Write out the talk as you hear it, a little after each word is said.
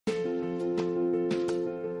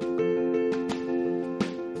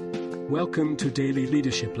Welcome to Daily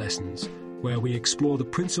Leadership Lessons, where we explore the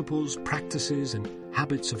principles, practices, and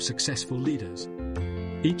habits of successful leaders.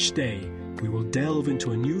 Each day, we will delve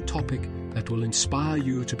into a new topic that will inspire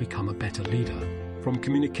you to become a better leader. From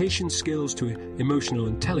communication skills to emotional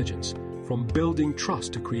intelligence, from building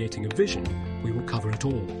trust to creating a vision, we will cover it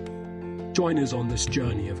all. Join us on this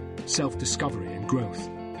journey of self-discovery and growth.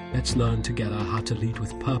 Let's learn together how to lead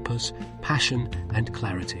with purpose, passion, and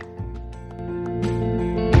clarity.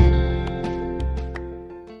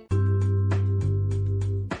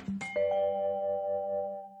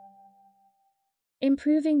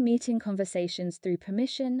 Improving meeting conversations through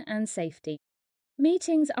permission and safety.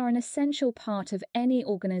 Meetings are an essential part of any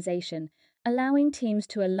organization, allowing teams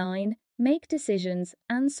to align, make decisions,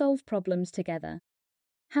 and solve problems together.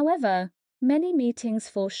 However, many meetings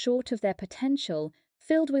fall short of their potential,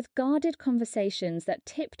 filled with guarded conversations that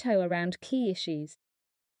tiptoe around key issues.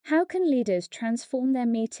 How can leaders transform their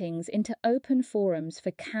meetings into open forums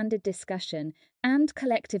for candid discussion and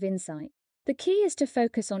collective insight? The key is to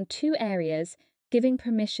focus on two areas: giving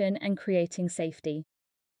permission and creating safety.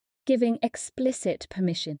 Giving explicit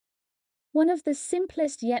permission. One of the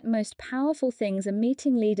simplest yet most powerful things a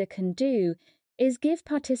meeting leader can do is give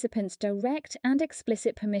participants direct and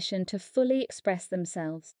explicit permission to fully express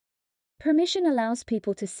themselves. Permission allows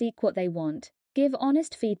people to seek what they want, give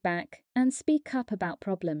honest feedback, and speak up about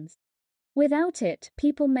problems. Without it,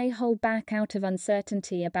 people may hold back out of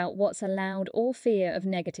uncertainty about what's allowed or fear of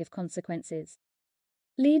negative consequences.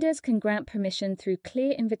 Leaders can grant permission through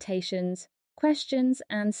clear invitations, questions,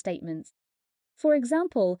 and statements. For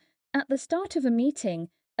example, at the start of a meeting,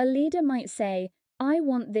 a leader might say, "I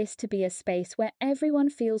want this to be a space where everyone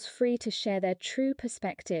feels free to share their true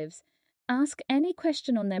perspectives, ask any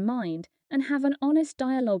question on their mind, and have an honest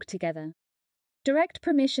dialogue together." Direct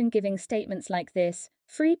permission-giving statements like this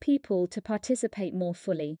free people to participate more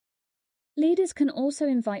fully. Leaders can also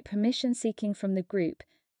invite permission seeking from the group,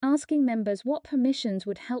 asking members what permissions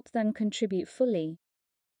would help them contribute fully.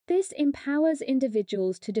 This empowers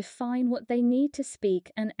individuals to define what they need to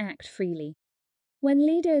speak and act freely. When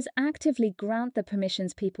leaders actively grant the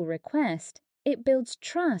permissions people request, it builds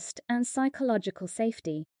trust and psychological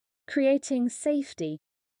safety, creating safety.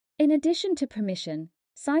 In addition to permission,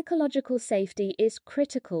 psychological safety is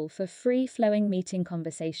critical for free-flowing meeting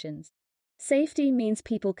conversations. Safety means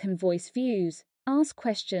people can voice views, ask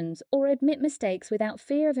questions, or admit mistakes without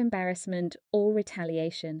fear of embarrassment or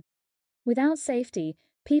retaliation. Without safety,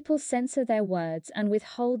 people censor their words and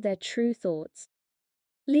withhold their true thoughts.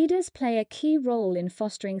 Leaders play a key role in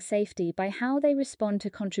fostering safety by how they respond to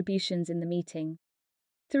contributions in the meeting.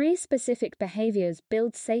 3 specific behaviors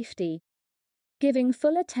build safety: giving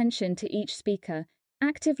full attention to each speaker,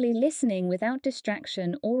 actively listening without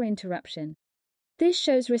distraction or interruption. This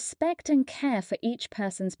shows respect and care for each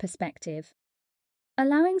person's perspective.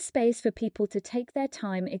 Allowing space for people to take their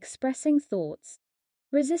time expressing thoughts.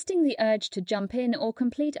 Resisting the urge to jump in or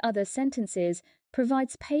complete other sentences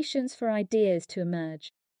provides patience for ideas to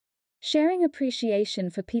emerge. Sharing appreciation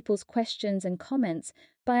for people's questions and comments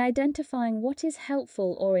by identifying what is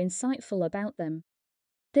helpful or insightful about them.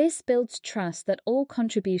 This builds trust that all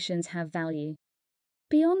contributions have value.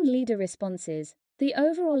 Beyond leader responses, the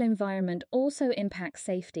overall environment also impacts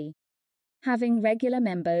safety. Having regular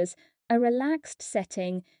members, a relaxed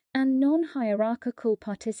setting, and non-hierarchical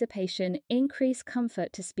participation increase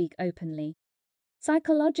comfort to speak openly.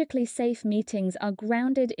 Psychologically safe meetings are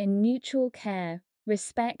grounded in mutual care,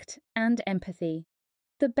 respect, and empathy.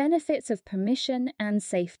 The benefits of permission and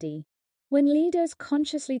safety. When leaders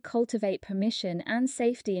consciously cultivate permission and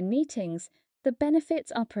safety in meetings, the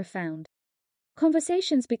benefits are profound.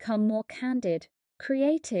 Conversations become more candid,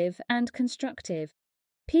 creative, and constructive.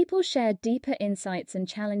 People share deeper insights and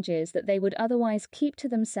challenges that they would otherwise keep to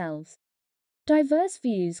themselves. Diverse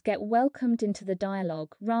views get welcomed into the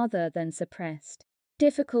dialogue rather than suppressed.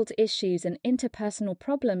 Difficult issues and interpersonal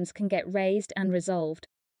problems can get raised and resolved.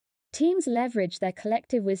 Teams leverage their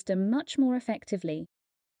collective wisdom much more effectively.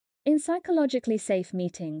 In psychologically safe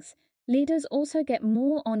meetings, leaders also get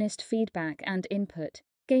more honest feedback and input,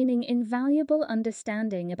 gaining invaluable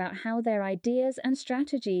understanding about how their ideas and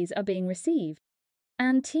strategies are being received.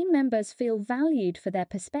 And team members feel valued for their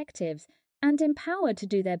perspectives and empowered to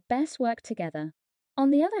do their best work together. On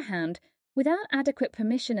the other hand, without adequate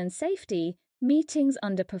permission and safety, meetings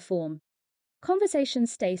underperform.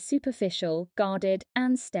 Conversations stay superficial, guarded,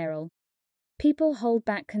 and sterile. People hold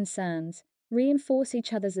back concerns, reinforce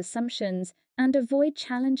each other's assumptions, and avoid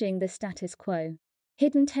challenging the status quo.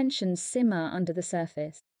 Hidden tensions simmer under the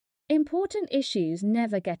surface. Important issues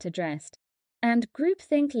never get addressed, and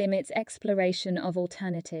groupthink limits exploration of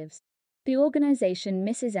alternatives. the organization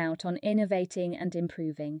misses out on innovating and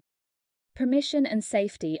improving. Permission and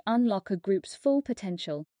safety unlock a group's full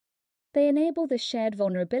potential. They enable the shared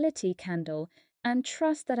vulnerability, candor, and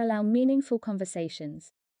trust that allow meaningful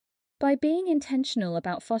conversations. By being intentional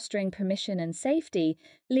about fostering permission and safety,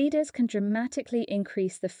 leaders can dramatically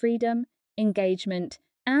increase the freedom, engagement,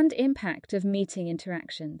 and impact of meeting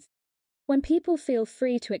interactions. When people feel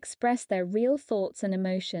free to express their real thoughts and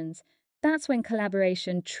emotions, that's when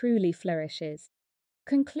collaboration truly flourishes.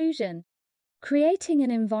 Conclusion: creating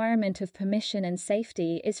an environment of permission and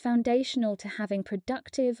safety is foundational to having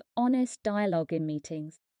productive, honest dialogue in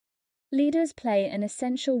meetings. Leaders play an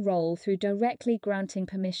essential role through directly granting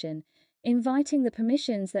permission, inviting the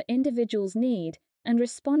permissions that individuals need, and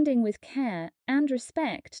responding with care and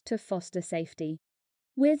respect to foster safety.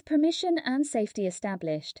 With permission and safety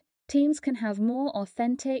established, teams can have more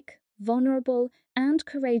authentic, vulnerable, and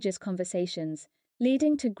courageous conversations,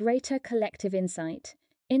 leading to greater collective insight,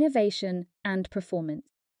 innovation, and performance.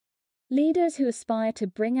 Leaders who aspire to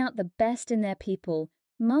bring out the best in their people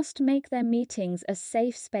must make their meetings a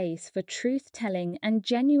safe space for truth-telling and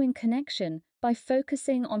genuine connection by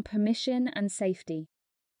focusing on permission and safety.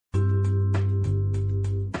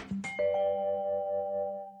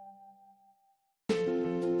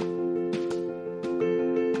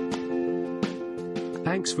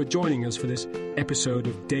 Thanks for joining us for this episode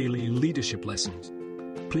of Daily Leadership Lessons.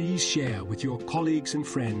 Please share with your colleagues and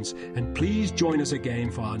friends, and please join us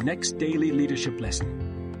again for our next Daily Leadership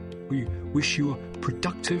Lesson. We wish you a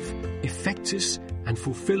productive, effective, and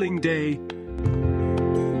fulfilling day.